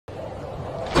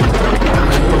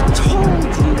told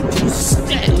you to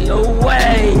stay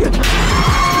away.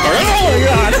 Oh my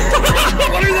God!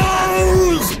 What are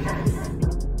those?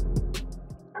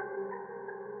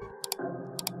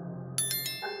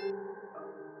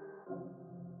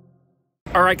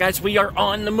 All right, guys, we are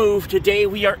on the move. Today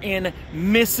we are in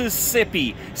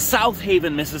Mississippi,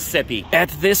 Southaven, Mississippi, at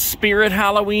this Spirit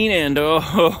Halloween, and oh,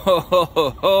 ho, ho, ho,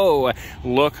 ho,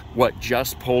 look what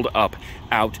just pulled up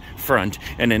out front.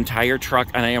 An entire truck,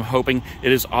 and I am hoping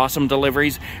it is awesome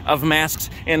deliveries of masks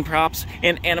and props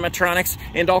and animatronics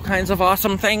and all kinds of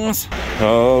awesome things.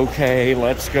 Okay,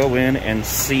 let's go in and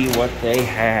see what they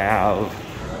have.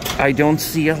 I don't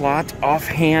see a lot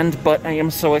offhand, but I am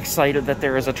so excited that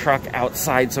there is a truck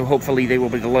outside, so hopefully they will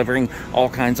be delivering all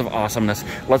kinds of awesomeness.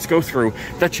 Let's go through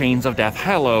the Chains of Death.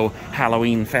 Hello,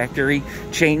 Halloween Factory.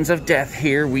 Chains of Death,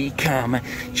 here we come.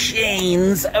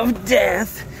 Chains of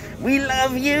Death. We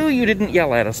love you. You didn't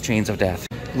yell at us, Chains of Death.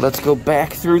 Let's go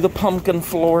back through the pumpkin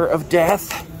floor of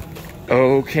death.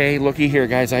 Okay, looky here,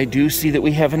 guys. I do see that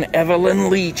we have an Evelyn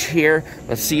Leach here.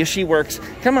 Let's see if she works.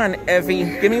 Come on, Evie.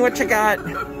 Give me what you got.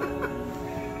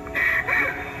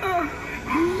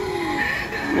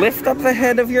 Lift up the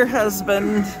head of your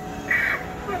husband.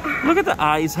 Look at the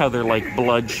eyes, how they're like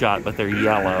bloodshot, but they're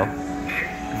yellow.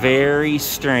 Very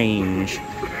strange.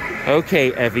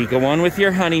 Okay, Evie, go on with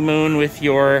your honeymoon with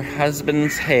your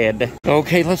husband's head.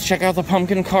 Okay, let's check out the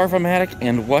pumpkin carve-o-matic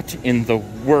and what in the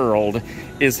world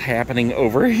is happening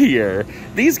over here.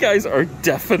 These guys are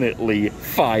definitely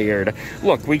fired.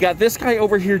 Look, we got this guy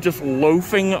over here just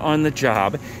loafing on the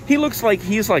job. He looks like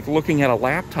he's like looking at a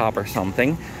laptop or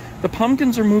something. The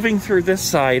pumpkins are moving through this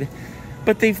side,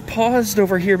 but they've paused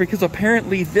over here because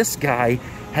apparently this guy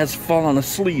has fallen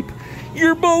asleep.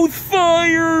 You're both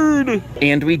fired!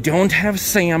 And we don't have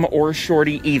Sam or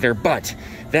Shorty either, but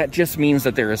that just means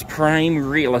that there is prime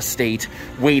real estate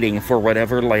waiting for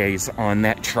whatever lays on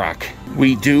that truck.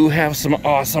 We do have some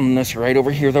awesomeness right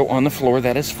over here, though, on the floor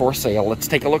that is for sale. Let's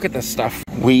take a look at this stuff.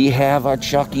 We have a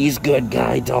Chucky's Good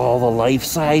Guy doll, the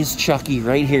life-size Chucky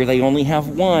right here. They only have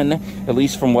one, at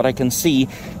least from what I can see.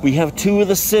 We have two of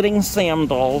the Sitting Sam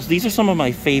dolls. These are some of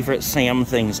my favorite Sam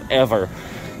things ever.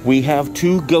 We have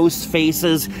two ghost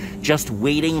faces just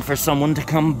waiting for someone to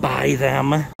come buy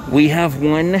them. We have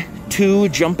 1, 2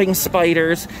 jumping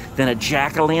spiders, then a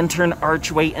jack-o'-lantern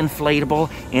archway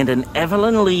inflatable, and an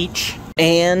Evelyn Leach,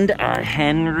 and a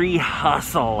Henry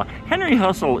Hustle. Henry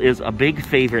Hustle is a big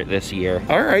favorite this year.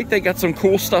 All right, they got some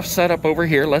cool stuff set up over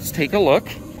here. Let's take a look.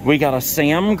 We got a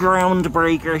Sam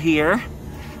Groundbreaker here.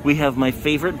 We have my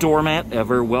favorite doormat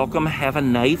ever, Welcome Have a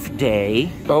Knife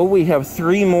Day. Oh, we have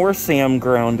 3 more Sam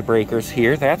Groundbreakers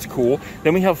here, that's cool.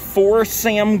 Then we have 4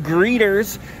 Sam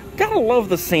Greeters. Gotta love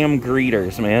the Sam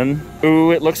Greeters, man.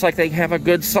 Ooh, it looks like they have a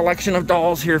good selection of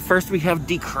dolls here. First we have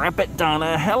Decrepit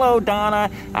Donna. Hello, Donna.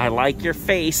 I like your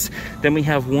face. Then we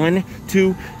have 1,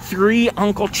 2, 3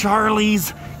 Uncle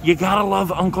Charlies. You gotta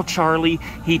love Uncle Charlie.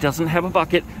 He doesn't have a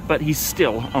bucket, but he's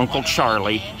still Uncle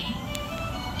Charlie.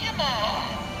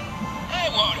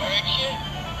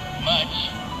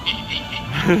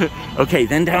 Okay,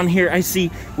 then down here I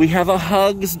see we have a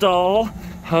Hugs doll.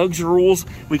 Hugs rules.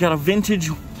 We got a vintage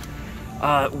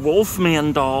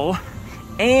Wolfman doll.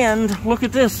 And look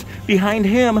at this. Behind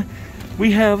him,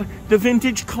 we have the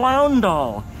vintage Clown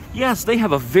doll. Yes, they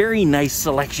have a very nice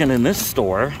selection in this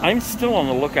store. I'm still on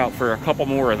the lookout for a couple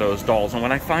more of those dolls, and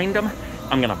when I find them,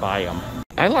 I'm gonna buy them.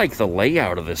 I like the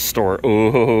layout of this store.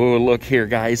 Oh, look here,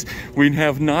 guys. We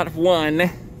have not 1,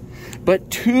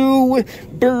 but 2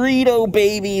 burrito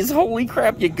babies. Holy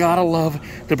crap, you gotta love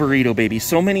the burrito babies.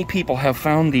 So many people have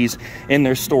found these in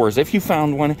their stores. If you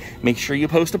found one, make sure you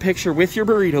post a picture with your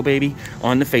burrito baby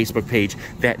on the Facebook page,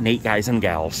 That Nate Guys and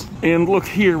Gals. And look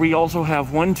here, we also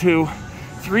have 1, 2,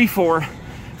 3, 4,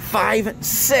 5,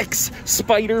 6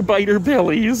 Spider Biter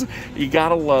Billies. You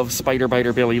gotta love Spider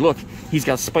Biter Billy. Look, he's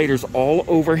got spiders all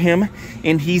over him,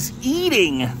 and he's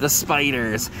eating the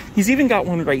spiders. He's even got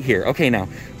one right here. Okay, now,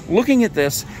 looking at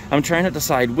this, I'm trying to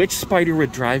decide which spider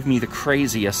would drive me the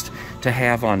craziest to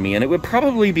have on me, and it would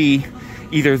probably be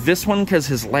either this one because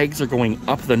his legs are going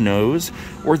up the nose,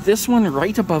 or this one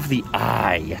right above the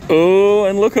eye. Oh,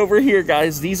 and look over here,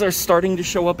 guys. These are starting to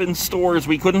show up in stores.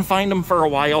 We couldn't find them for a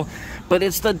while, but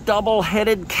it's the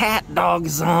double-headed cat dog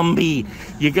zombie.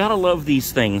 You gotta love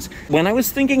these things. When I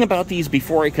was thinking about these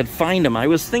before I could find them, I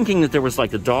was thinking that there was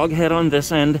like a dog head on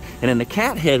this end, and then a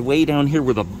cat head way down here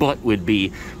where the butt would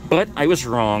be. But I was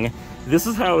wrong. This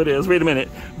is how it is. Wait a minute.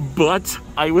 But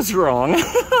I was wrong.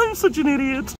 I'm such an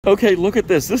idiot. Okay, look at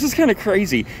this. This is kind of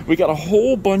crazy. We got a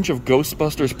whole bunch of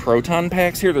Ghostbusters Proton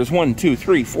packs here. There's 1, 2,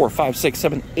 3, 4, 5, 6,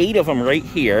 7, 8 of them right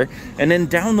here. And then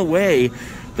down the way,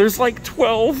 There's like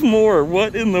 12 more.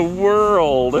 What in the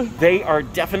world? They are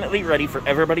definitely ready for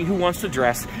everybody who wants to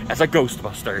dress as a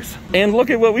Ghostbusters. And look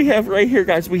at what we have right here,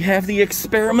 guys. We have the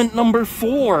experiment number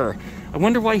 4. I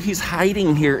wonder why he's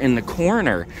hiding here in the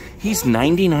corner. He's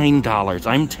 $99.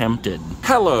 I'm tempted.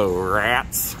 Hello,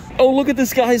 rats. Oh, look at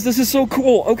this, guys. This is so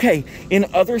cool. Okay, in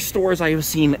other stores, I have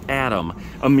seen Adam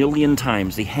a million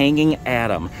times, the hanging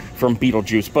Adam from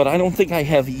Beetlejuice, but I don't think I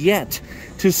have yet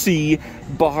to see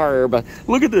Barb.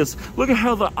 Look at this. Look at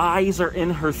how the eyes are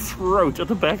in her throat at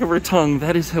the back of her tongue.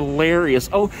 That is hilarious.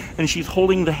 Oh, and she's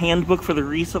holding the handbook for the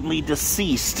recently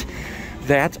deceased.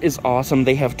 That is awesome.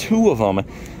 They have 2 of them,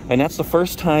 and that's the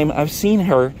first time I've seen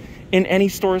her in any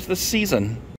stores this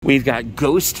season. We've got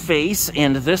Ghostface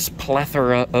and this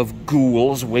plethora of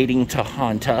ghouls waiting to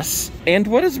haunt us. And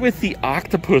what is with the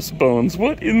octopus bones?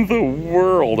 What in the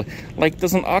world? Like,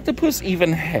 does an octopus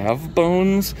even have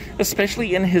bones?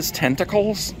 Especially in his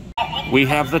tentacles? We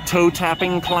have the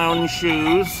toe-tapping clown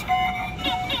shoes.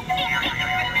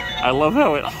 I love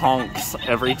how it honks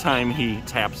every time he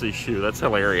taps his shoe. That's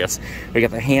hilarious. We got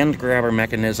the hand grabber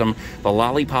mechanism, the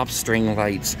lollipop string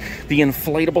lights, the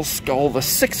inflatable skull, the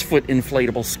 6-foot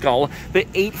inflatable skull, the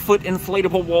 8-foot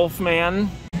inflatable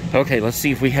Wolfman. Okay, let's see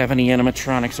if we have any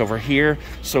animatronics over here.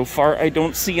 So far, I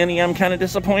don't see any. I'm kind of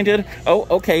disappointed. Oh,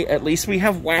 okay, at least we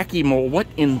have Wacky Mole. What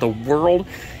in the world?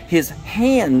 His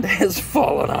hand has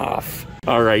fallen off.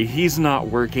 All right, he's not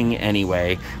working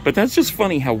anyway, but that's just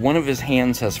funny how one of his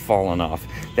hands has fallen off.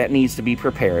 That needs to be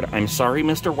repaired. I'm sorry,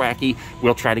 Mr. Wacky.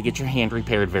 We'll try to get your hand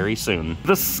repaired very soon.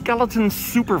 The skeleton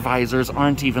supervisors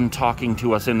aren't even talking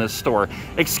to us in this store.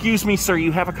 Excuse me, sir,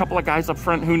 you have a couple of guys up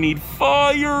front who need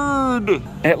fired.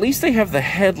 At least they have the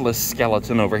headless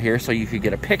skeleton over here so you could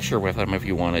get a picture with him if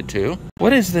you wanted to.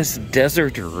 What is this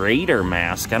Desert Raider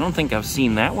mask? I don't think I've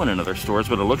seen that one in other stores,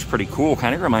 but it looks pretty cool.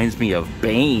 Kind of reminds me of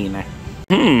Bane.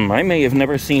 I may have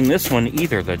never seen this one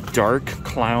either. The dark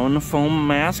clown foam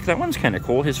mask. That one's kind of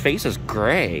cool. His face is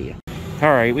gray. All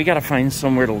right, we got to find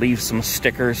somewhere to leave some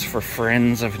stickers for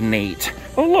friends of Nate.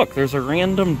 Oh, look, there's a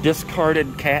random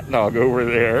discarded cat dog over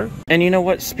there. And you know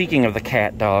what? Speaking of the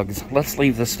cat dogs, let's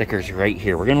leave the stickers right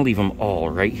here. We're going to leave them all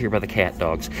right here by the cat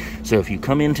dogs. So if you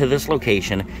come into this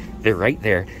location, they're right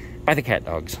there by the cat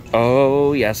dogs.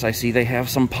 Oh, yes, I see they have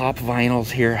some pop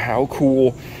vinyls here. How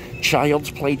cool. Child's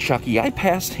Play Chucky. I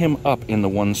passed him up in the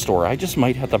one store. I just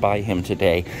might have to buy him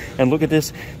today. And look at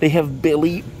this. They have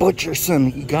Billy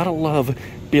Butcherson. You gotta love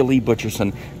Billy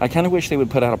Butcherson. I kind of wish they would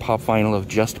put out a pop vinyl of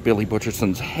just Billy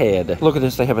Butcherson's head. Look at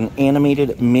this. They have an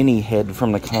animated mini head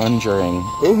from The Conjuring.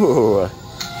 Ooh.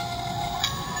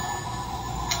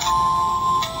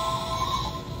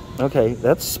 Okay,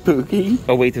 that's spooky.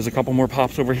 Oh, wait, there's a couple more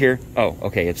pops over here. Oh,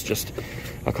 okay, it's just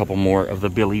a couple more of the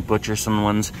Billy Butcherson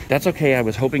ones. That's okay, I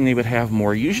was hoping they would have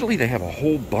more. Usually they have a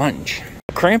whole bunch.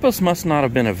 Krampus must not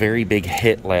have been a very big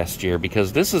hit last year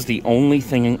because this is the only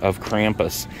thing of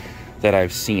Krampus that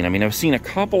I've seen. I mean, I've seen a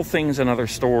couple things in other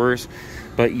stores,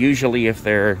 but usually if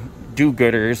they're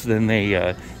do-gooders, then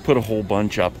they put a whole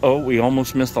bunch up. Oh, we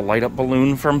almost missed the light-up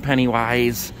balloon from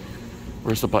Pennywise.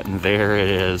 Where's the button? There it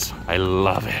is. I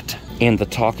love it. And the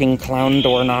talking clown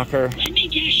door knocker. Let me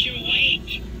guess your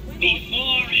weight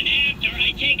before and after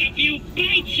I take a few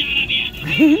bites out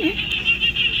of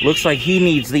you. Looks like he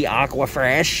needs the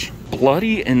Aquafresh.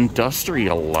 Bloody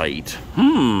industrial light.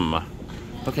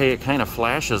 Okay, it kind of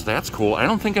flashes. That's cool. I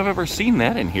don't think I've ever seen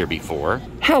that in here before.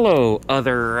 Hello,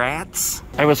 other rats.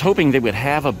 I was hoping they would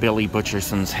have a Billy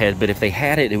Butcherson's head, but if they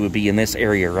had it, it would be in this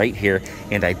area right here,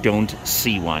 and I don't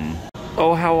see one.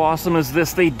 Oh, how awesome is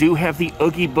this? They do have the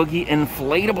Oogie Boogie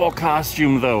inflatable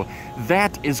costume, though.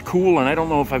 That is cool, and I don't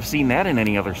know if I've seen that in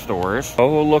any other stores.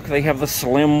 Oh, look, they have the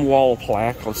Slim wall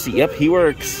plaque. Let's see. Yep, he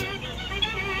works.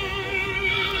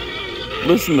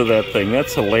 Listen to that thing.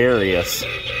 That's hilarious.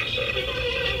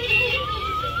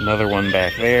 Another one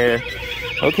back there.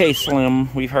 Okay,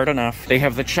 Slim, we've heard enough. They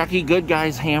have the Chucky Good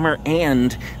Guys hammer,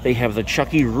 and they have the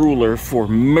Chucky ruler for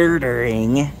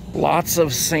murdering. Lots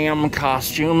of Sam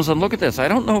costumes, and look at this. I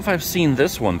don't know if I've seen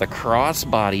this one, the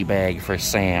crossbody bag for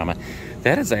Sam.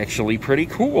 That is actually pretty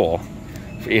cool,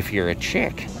 if you're a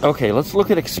chick. Okay, let's look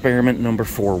at experiment number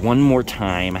 4 one more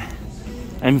time.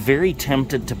 I'm very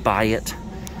tempted to buy it,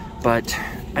 but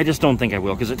I just don't think I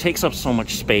will, because it takes up so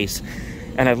much space.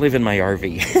 And I live in my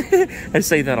RV. I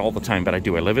say that all the time, but I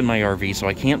do. I live in my RV, so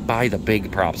I can't buy the big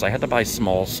props. I had to buy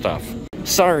small stuff.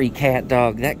 Sorry, cat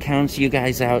dog. That counts you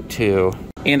guys out, too.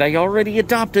 And I already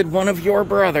adopted one of your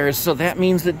brothers, so that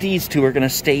means that these two are gonna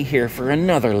stay here for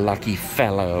another lucky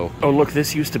fellow. Oh look,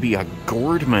 this used to be a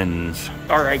GORDMAN'S.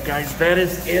 All right guys, that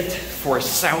is it for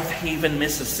Southaven,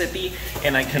 Mississippi.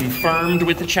 And I confirmed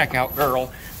with the checkout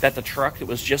girl that the truck that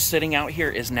was just sitting out here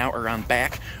is now around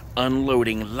back,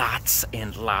 unloading lots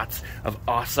and lots of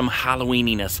awesome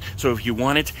Halloweeniness. So if you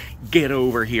want it, get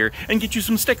over here and get you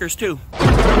some stickers too.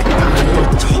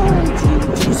 I told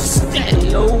you to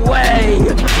stay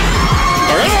away.